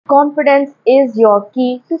Confidence is your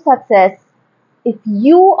key to success. If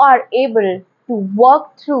you are able to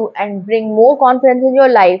work through and bring more confidence in your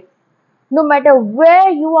life, no matter where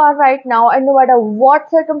you are right now and no matter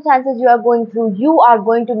what circumstances you are going through, you are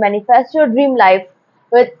going to manifest your dream life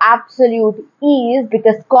with absolute ease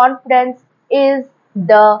because confidence is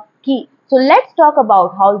the key. So let's talk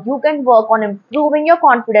about how you can work on improving your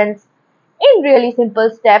confidence in really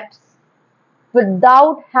simple steps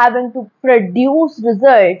without having to produce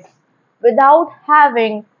results, without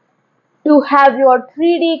having to have your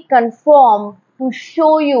 3D conform to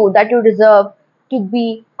show you that you deserve to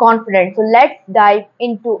be confident. So let's dive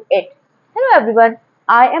into it. Hello everyone,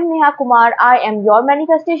 I am Neha Kumar. I am your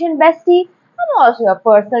manifestation bestie. I'm also your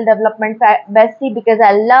personal development bestie because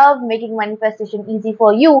I love making manifestation easy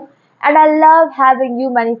for you and I love having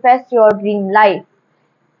you manifest your dream life.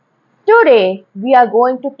 Today, we are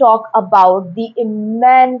going to talk about the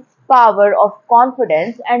immense power of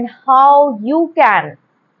confidence and how you can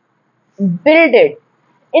build it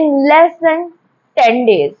in less than 10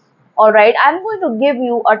 days. Alright, I'm going to give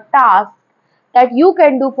you a task that you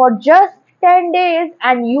can do for just 10 days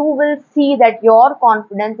and you will see that your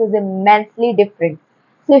confidence is immensely different.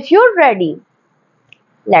 So, if you're ready,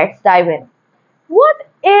 let's dive in. What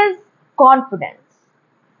is confidence?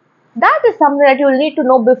 That is something that you'll need to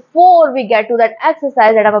know before we get to that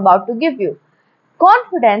exercise that I'm about to give you.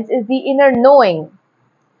 Confidence is the inner knowing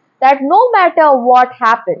that no matter what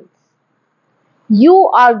happens, you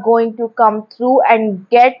are going to come through and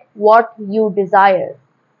get what you desire.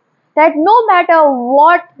 That no matter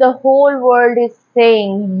what the whole world is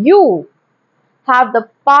saying, you have the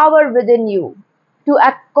power within you to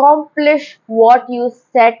accomplish what you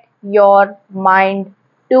set your mind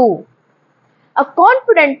to. A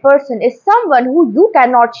confident person is someone who you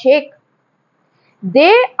cannot shake.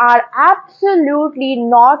 They are absolutely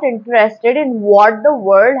not interested in what the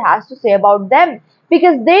world has to say about them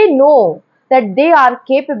because they know that they are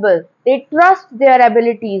capable, they trust their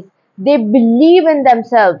abilities, they believe in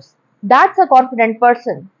themselves. That's a confident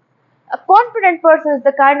person. A confident person is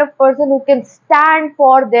the kind of person who can stand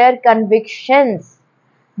for their convictions.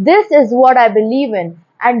 This is what I believe in,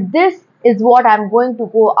 and this is what I'm going to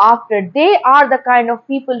go after. They are the kind of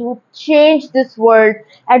people who change this world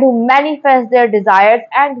and who manifest their desires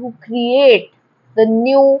and who create the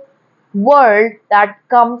new world that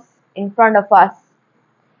comes in front of us.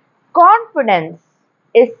 Confidence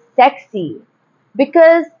is sexy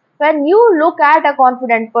because when you look at a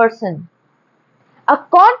confident person,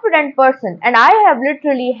 and I have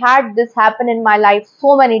literally had this happen in my life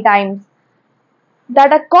so many times,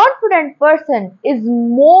 that a confident person is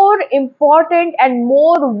more important and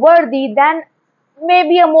more worthy than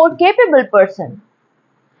maybe a more capable person.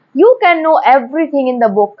 You can know everything in the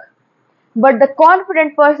book, but the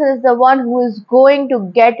confident person is the one who is going to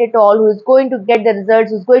get it all, who is going to get the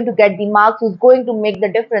results, who's going to get the marks, who's going to make the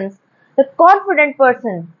difference. The confident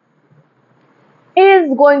person is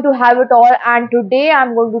going to have it all, and today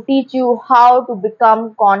I'm going to teach you how to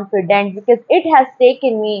become confident because it has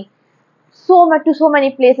taken me so much to so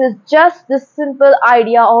many places just this simple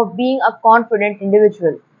idea of being a confident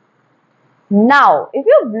individual. Now, if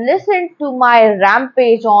you've listened to my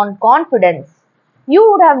rampage on confidence, you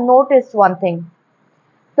would have noticed one thing.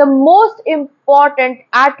 The most important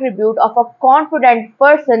attribute of a confident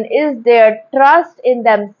person is their trust in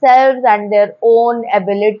themselves and their own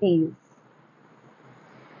abilities.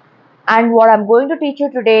 And what I'm going to teach you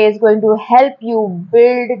today is going to help you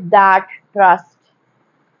build that trust.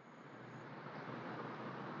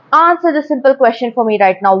 Answer the simple question for me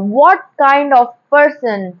right now. What kind of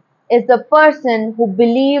person is the person who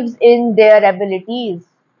believes in their abilities?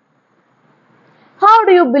 How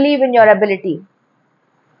do you believe in your ability?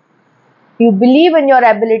 You believe in your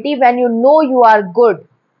ability when you know you are good.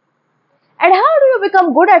 And how do you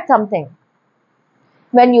become good at something?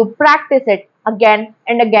 When you practice it again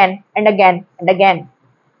and again and again and again.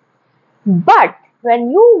 But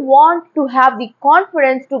when you want to have the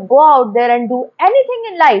confidence to go out there and do anything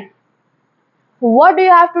in life, what do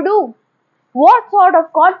you have to do? What sort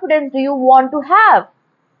of confidence do you want to have?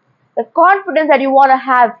 The confidence that you want to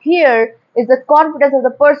have here is the confidence of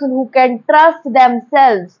the person who can trust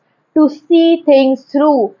themselves to see things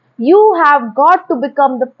through. You have got to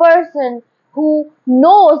become the person who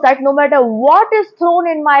knows that no matter what is thrown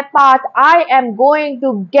in my path, I am going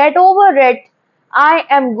to get over it. I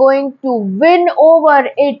am going to win over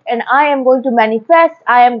it and I am going to manifest.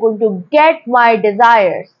 I am going to get my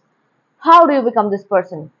desires. How do you become this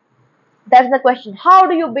person? That's the question. How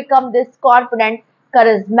do you become this confident,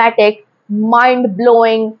 charismatic, mind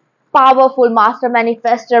blowing, powerful master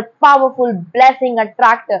manifester, powerful blessing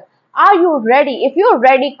attractor? Are you ready? If you're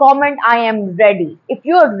ready, comment I am ready. If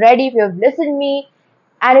you're ready, if you've listened me,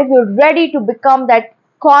 and if you're ready to become that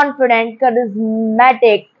confident,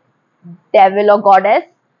 charismatic devil or goddess,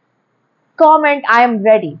 comment I am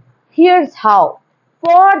ready. Here's how.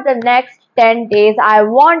 For the next 10 days, I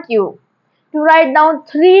want you to write down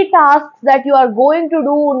 3 tasks that you are going to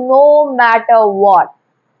do no matter what.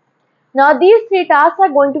 Now, these 3 tasks are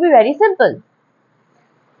going to be very simple.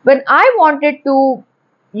 When I wanted to,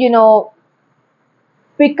 you know,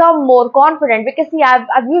 become more confident, because see, I've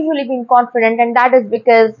usually been confident, and that is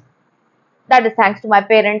because that is thanks to my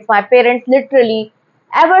parents. My parents literally,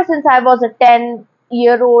 ever since I was a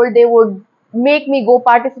 10-year-old, they would make me go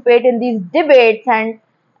participate in these debates, and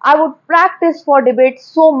I would practice for debates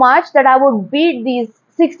so much that I would beat these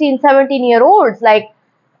 16, 17-year-olds. Like,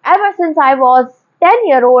 ever since I was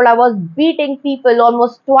 10-year-old, I was beating people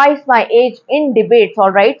almost twice my age in debates,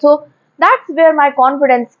 all right? So that's where my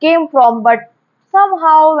confidence came from. But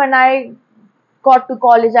somehow, when I got to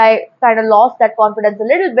college, I kind of lost that confidence a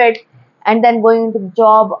little bit. And then going into the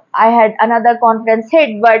job, I had another confidence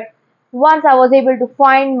hit. But once I was able to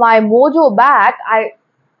find my mojo back, I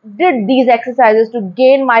did these exercises to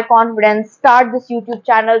gain my confidence, start this YouTube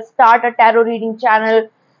channel, start a tarot reading channel,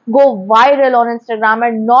 go viral on Instagram,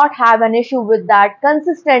 and not have an issue with that.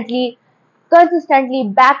 Consistently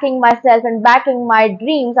backing myself and backing my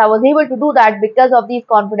dreams. I was able to do that because of these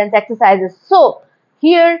confidence exercises. So,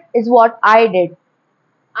 here is what I did.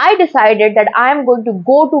 I decided that I am going to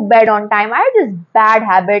go to bed on time. I had this bad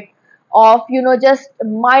habit of, just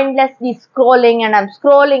mindlessly scrolling, and I'm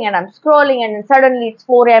scrolling and I'm scrolling, and then suddenly it's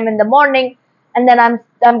 4 a.m. in the morning, and then I'm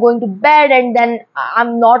going to bed, and then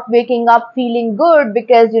I'm not waking up feeling good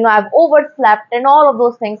because I've overslept and all of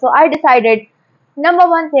those things. So I decided, number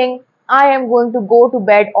one thing, I am going to go to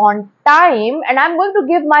bed on time, and I'm going to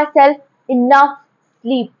give myself enough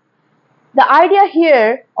sleep. The idea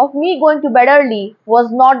here of me going to bed early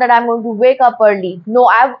was not that I'm going to wake up early. No,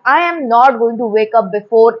 I am not going to wake up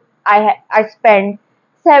before I spend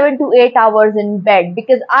 7 to 8 hours in bed,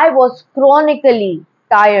 because I was chronically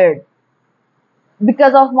tired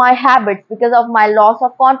because of my habits, because of my loss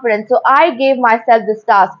of confidence. So I gave myself this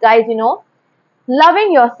task. Guys,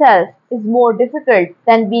 loving yourself is more difficult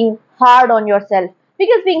than being hard on yourself,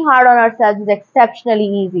 because being hard on ourselves is exceptionally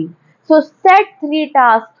easy. So set 3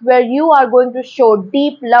 tasks where you are going to show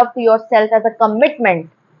deep love to yourself as a commitment.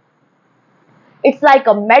 It's like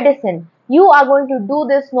a medicine. You are going to do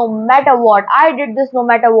this no matter what. I did this no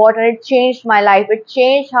matter what, and it changed my life. It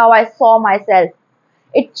changed how I saw myself.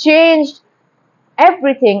 It changed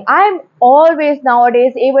everything. I'm always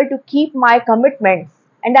nowadays able to keep my commitments,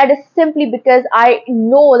 and that is simply because I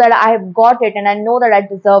know that I have got it and I know that I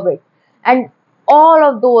deserve it. And all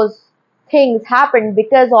of those things happened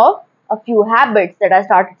because of a few habits that I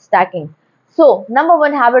started stacking. So, number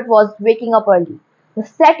one habit was waking up early. The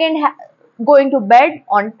second, going to bed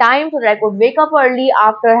on time so that I could wake up early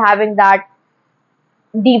after having that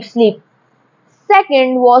deep sleep.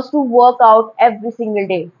 Second was to work out every single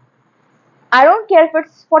day. I don't care if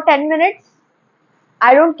it's for 10 minutes,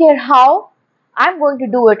 I don't care how, I'm going to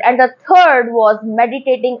do it. And the third was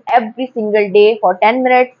meditating every single day for 10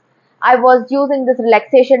 minutes. I was using this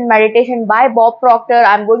relaxation meditation by Bob Proctor.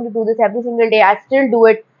 I'm going to do this every single day. I still do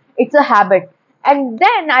it. It's a habit. And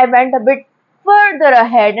then I went a bit further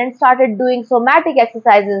ahead and started doing somatic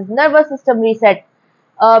exercises, nervous system reset,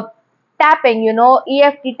 uh, tapping,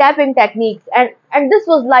 EFT tapping techniques. And this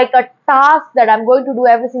was like a task that I'm going to do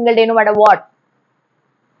every single day, no matter what.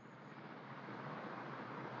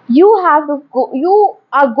 You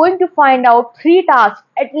are going to find out 3 tasks,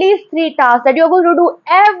 at least 3 tasks that you're going to do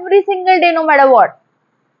every single day, no matter what.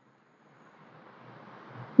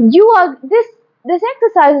 You are this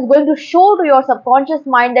exercise is going to show to your subconscious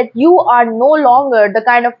mind that you are no longer the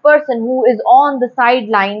kind of person who is on the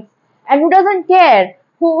sidelines and who doesn't care,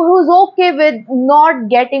 who's okay with not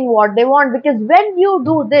getting what they want. Because when you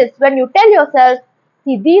do this, when you tell yourself,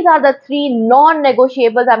 see, these are the 3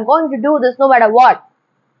 non-negotiables, I'm going to do this no matter what,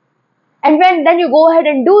 and when then you go ahead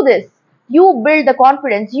and do this, you build the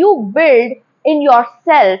confidence, you build in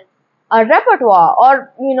yourself a repertoire,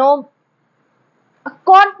 or a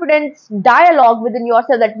confidence dialogue within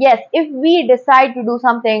yourself that yes, if we decide to do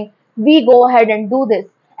something, we go ahead and do this.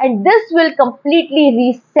 And this will completely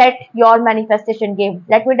reset your manifestation game.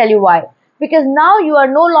 Let me tell you why. Because now you are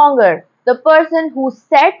no longer the person who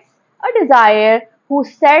sets a desire, who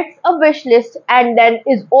sets a wish list, and then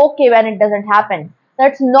is okay when it doesn't happen.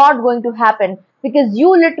 That's not going to happen, because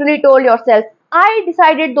you literally told yourself, I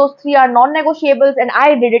decided those 3 are non negotiables and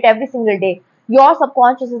I did it every single day. your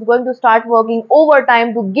subconscious is going to start working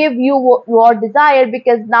overtime to give you your desire,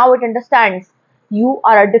 because now it understands you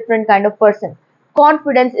are a different kind of person.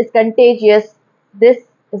 Confidence is contagious. This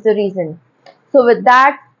is the reason. So with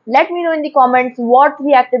that, let me know in the comments what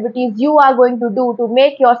three activities you are going to do to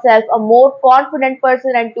make yourself a more confident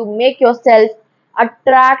person and to make yourself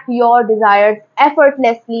attract your desires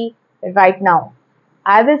effortlessly right now.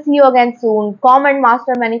 I will see you again soon. Comment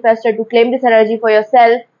Master Manifestor to claim this energy for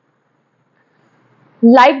yourself.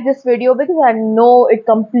 Like this video because I know it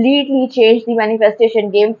completely changed the manifestation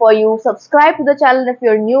game for you. Subscribe to the channel if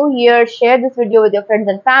you're new here. Share this video with your friends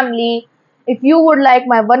and family. If you would like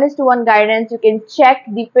my 1:1 guidance, you can check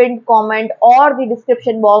the pinned comment or the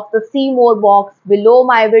description box, the see more box below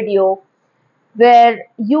my video, where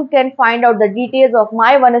you can find out the details of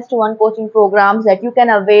my 1:1 coaching programs that you can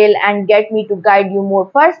avail and get me to guide you more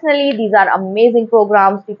personally. These are amazing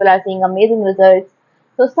programs. People are seeing amazing results.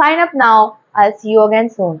 So sign up now. I'll see you again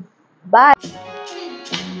soon. Bye.